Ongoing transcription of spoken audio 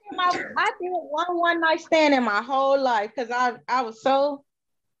I did one night stand in my whole life because I was so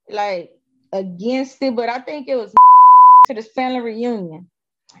like against it, but I think it was to this family reunion.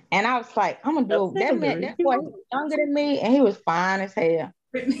 And I was like, I'm gonna do it. That boy, he was younger than me and he was fine as hell.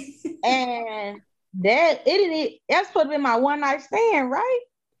 And that's supposed to be my one night stand, right?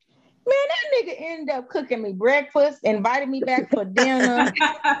 Man, that nigga ended up cooking me breakfast, invited me back for dinner.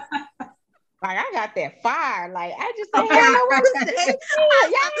 Like I got that fire. Like I just ain't had nowhere to stay.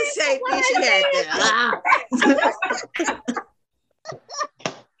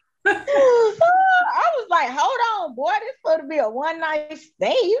 I was like, hold on, boy, this supposed to be a one night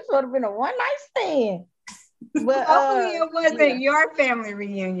stay. You supposed to be a one night stand. But hopefully it wasn't your family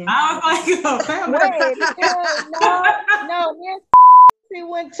reunion. I was like, family. Wait, no, she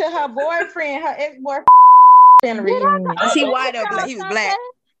went to her boyfriend, her ex-boyfriend family reunion. Was he white or black? He was black.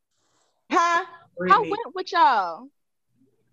 Huh? I went with y'all.